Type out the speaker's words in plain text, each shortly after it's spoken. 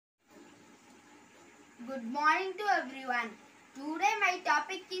Good morning to everyone. Today my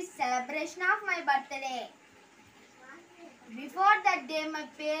topic is celebration of my birthday. Before that day, my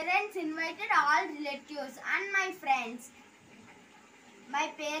parents invited all relatives and my friends.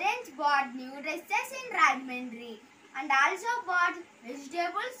 My parents bought new dresses in Rajahmundry and also bought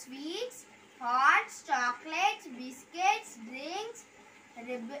vegetables, sweets, hot chocolates, biscuits, drinks,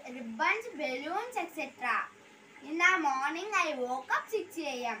 ribbons, balloons, etc. In the morning, I woke up 6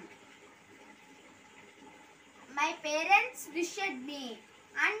 a.m. My parents wished me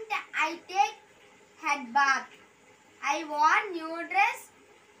and I take head bath. I wore new dress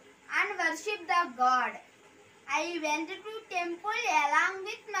and worshipped the God. I went to temple along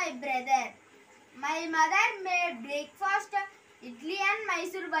with my brother. My mother made breakfast idli and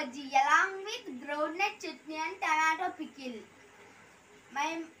Mysore bhaji along with groundnut chutney and tomato pickle. My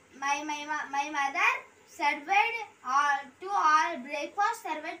mother served breakfast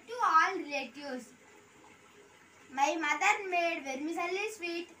served to all relatives. My mother made vermicelli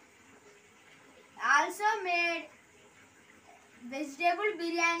sweet, also made vegetable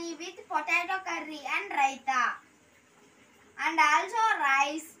biryani with potato curry and raita, and also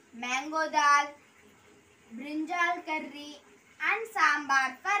rice, mango dal, brinjal curry and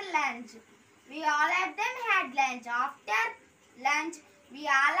sambar for lunch. We all of them had lunch. After lunch, we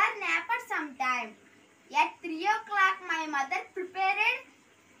all are napped sometime. At 3 o'clock, my mother prepared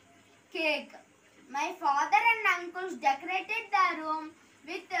cake. My father and uncles decorated the room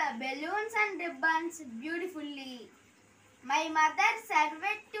with balloons and ribbons beautifully. My mother served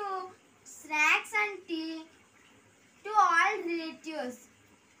snacks and tea to all relatives.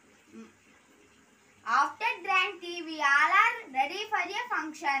 After drank tea, we all are ready for a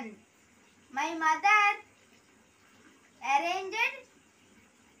function. My mother arranged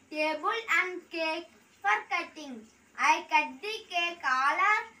table and cake for cutting. I cut the cake, all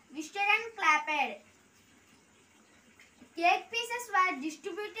are wished and clapped. Cake pieces were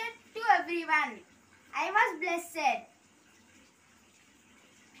distributed to everyone. I was blessed.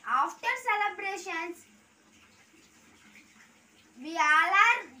 After celebrations, we all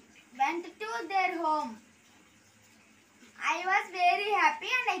went to their home. I was very happy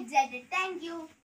and excited. Thank you.